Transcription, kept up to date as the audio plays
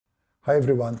Hi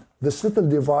everyone, this little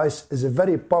device is a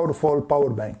very powerful power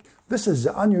bank. This is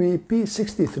the INIU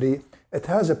P63. It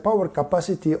has a power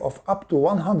capacity of up to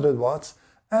 100 watts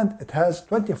and it has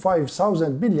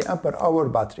 25,000 mAh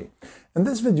battery. In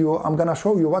this video, I'm gonna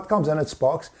show you what comes in its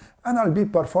box and I'll be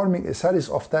performing a series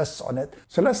of tests on it.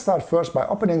 So let's start first by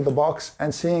opening the box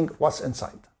and seeing what's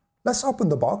inside. Let's open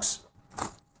the box.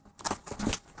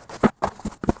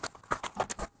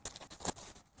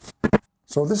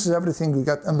 So this is everything we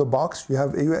get in the box. You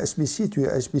have a USB-C to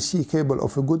USB-C cable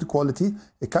of a good quality,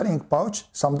 a carrying pouch,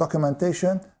 some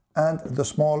documentation, and the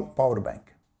small power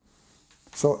bank.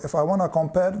 So if I want to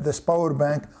compare this power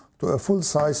bank to a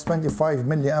full-size 25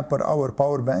 mAh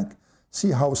power bank,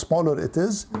 see how smaller it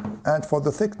is, and for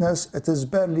the thickness, it is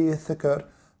barely thicker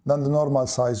than the normal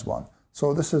size one.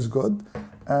 So this is good,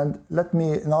 and let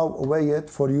me now weigh it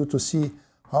for you to see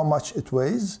how much it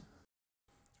weighs.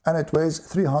 And it weighs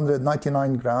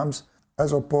 399 grams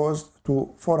as opposed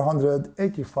to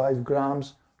 485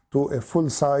 grams to a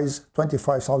full-size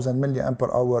 25,000 mAh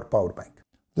power bank.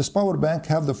 This power bank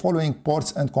have the following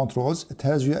ports and controls. It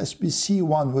has USB-C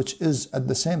 1, which is at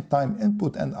the same time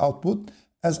input and output.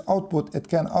 As output, it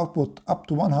can output up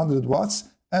to 100 watts,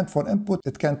 and for input,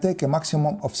 it can take a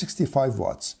maximum of 65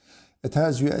 watts. It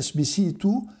has USB-C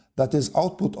 2, that is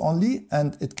output only,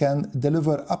 and it can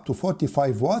deliver up to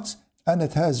 45 watts. And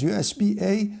it has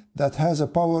USB-A that has a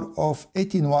power of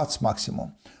 18 watts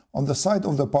maximum. On the side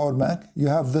of the power bank, you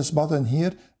have this button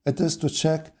here. It is to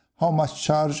check how much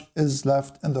charge is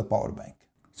left in the power bank.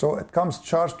 So it comes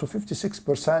charged to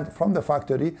 56% from the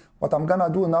factory. What I'm gonna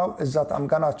do now is that I'm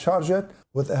gonna charge it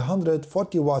with a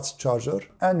 140 watts charger,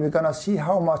 and we're gonna see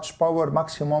how much power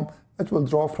maximum it will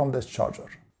draw from this charger.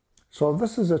 So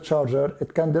this is a charger.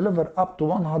 It can deliver up to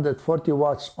 140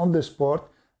 watts on this port.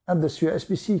 And this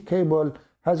USB-C cable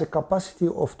has a capacity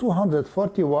of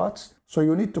 240 watts. So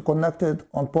you need to connect it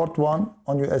on port 1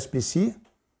 on USB-C.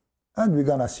 And we're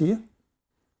gonna see.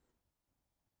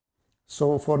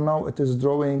 So for now it is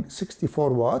drawing 64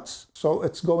 watts. So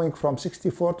it's going from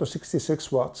 64 to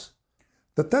 66 watts.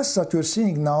 The test that you're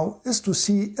seeing now is to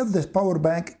see if the power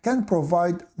bank can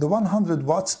provide the 100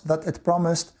 watts that it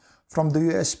promised from the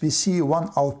USB-C 1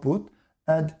 output.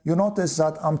 And you notice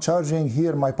that I'm charging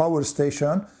here my power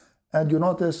station, and you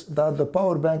notice that the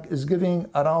power bank is giving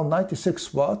around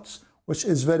 96 watts, which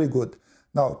is very good.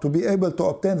 Now, to be able to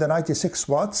obtain the 96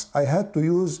 watts, I had to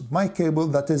use my cable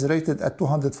that is rated at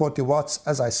 240 watts,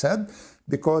 as I said,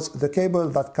 because the cable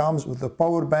that comes with the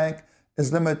power bank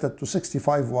is limited to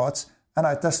 65 watts, and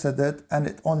I tested it, and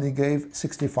it only gave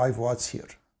 65 watts here.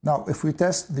 Now, if we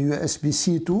test the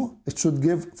USB-C 2, it should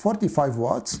give 45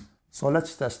 watts. So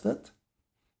let's test it.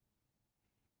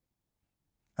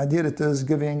 And here it is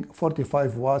giving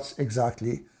 45 watts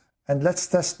exactly. And let's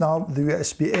test now the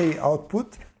USB-A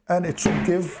output, and it should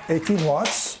give 18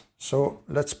 watts. So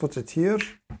let's put it here.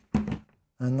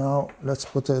 And now let's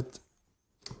put it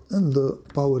in the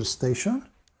power station.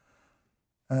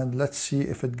 And let's see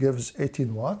if it gives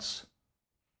 18 watts.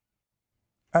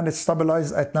 And it's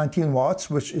stabilized at 19 watts,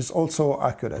 which is also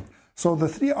accurate. So the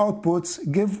three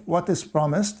outputs give what is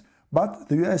promised, but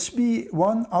the USB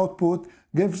 1 output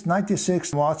gives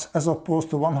 96 watts as opposed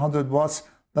to 100 watts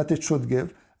that it should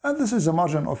give. And this is a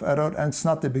margin of error, and it's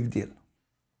not a big deal.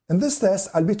 In this test,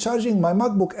 I'll be charging my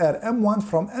MacBook Air M1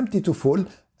 from empty to full,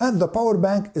 and the power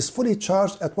bank is fully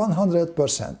charged at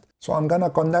 100%. So I'm gonna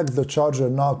connect the charger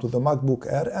now to the MacBook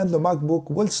Air, and the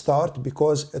MacBook will start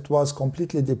because it was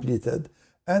completely depleted.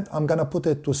 And I'm gonna put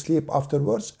it to sleep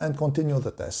afterwards and continue the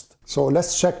test. So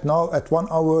let's check now at 1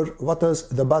 hour what is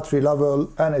the battery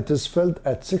level, and it is filled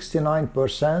at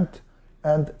 69%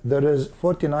 and there is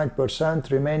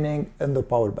 49% remaining in the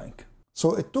power bank.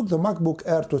 So it took the MacBook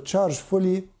Air to charge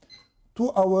fully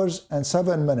 2 hours and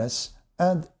 7 minutes,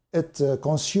 and it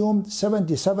consumed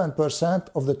 77%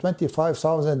 of the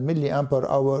 25,000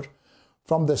 mAh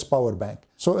from this power bank.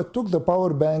 So it took the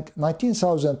power bank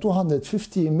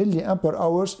 19,250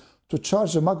 mAh to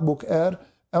charge the MacBook Air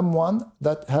M1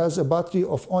 that has a battery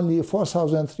of only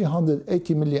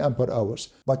 4,380 mAh.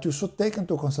 But you should take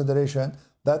into consideration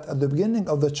that at the beginning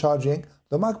of the charging,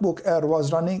 the MacBook Air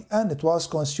was running and it was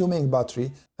consuming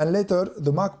battery, and later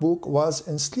the MacBook was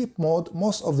in sleep mode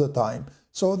most of the time.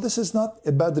 So this is not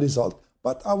a bad result,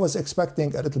 but I was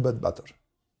expecting a little bit better.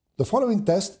 The following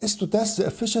test is to test the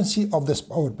efficiency of this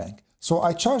power bank. So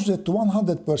I charged it to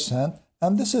 100%,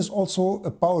 and this is also a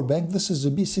power bank. This is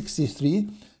the B63.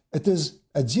 It is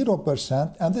at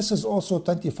 0%, and this is also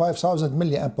 25,000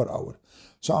 mAh.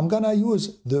 So I'm gonna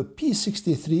use the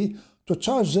P63 to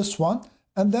charge this one,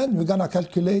 and then we're gonna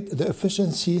calculate the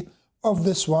efficiency of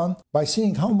this one by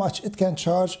seeing how much it can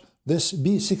charge this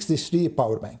P63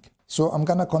 power bank. So I'm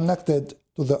gonna connect it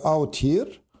to the out here,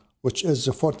 which is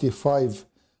 45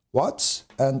 watts,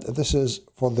 and this is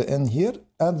for the in here,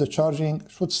 and the charging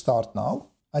should start now.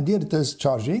 And here it is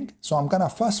charging. So I'm gonna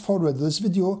fast forward this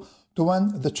video to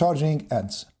when the charging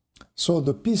ends. So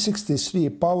the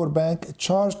P63 power bank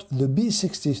charged the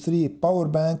P63 power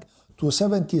bank to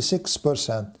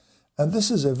 76%. And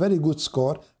this is a very good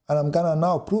score, and I'm gonna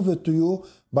now prove it to you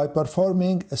by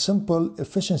performing a simple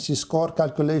efficiency score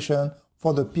calculation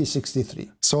for the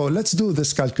P63. So let's do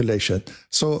this calculation.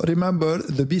 So remember,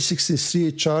 the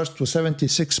P63 charged to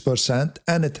 76%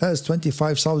 and it has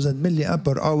 25,000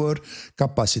 milliampere hour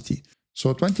capacity.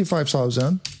 So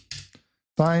 25,000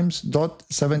 times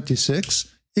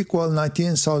 0.76 equal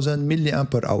 19,000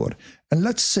 milliampere hour. And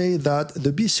let's say that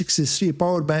the P63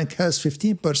 power bank has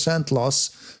 15%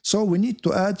 loss. So we need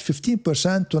to add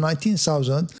 15% to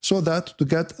 19,000 so that to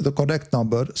get the correct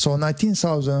number. So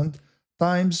 19,000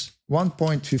 times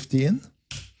 1.15.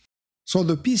 So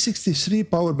the P63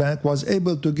 power bank was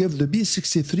able to give the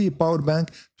P63 power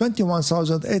bank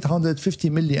 21,850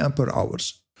 milliampere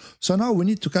hours. So now we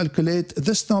need to calculate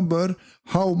this number,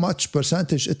 how much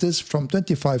percentage it is from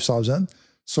 25,000.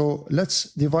 So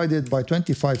let's divide it by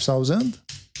 25,000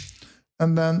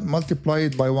 and then multiply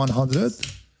it by 100.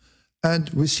 And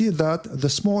we see that the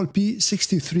small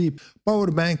P63 power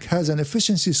bank has an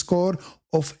efficiency score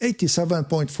of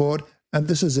 87.4, and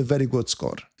this is a very good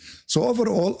score. So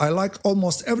overall, I like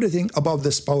almost everything about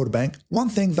this power bank. One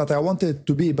thing that I wanted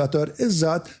to be better is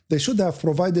that they should have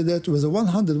provided it with a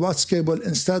 100 watts cable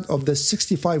instead of the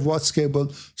 65 watts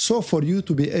cable, so for you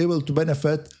to be able to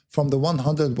benefit from the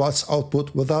 100 watts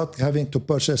output without having to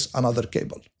purchase another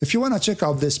cable. If you want to check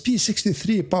out this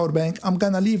P63 power bank, I'm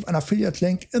gonna leave an affiliate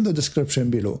link in the description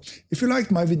below. If you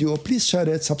liked my video, please share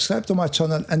it, subscribe to my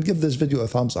channel, and give this video a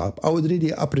thumbs up. I would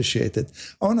really appreciate it.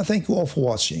 I want to thank you all for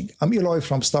watching. I'm Eloy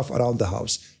from Stuff Around the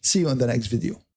House. See you in the next video.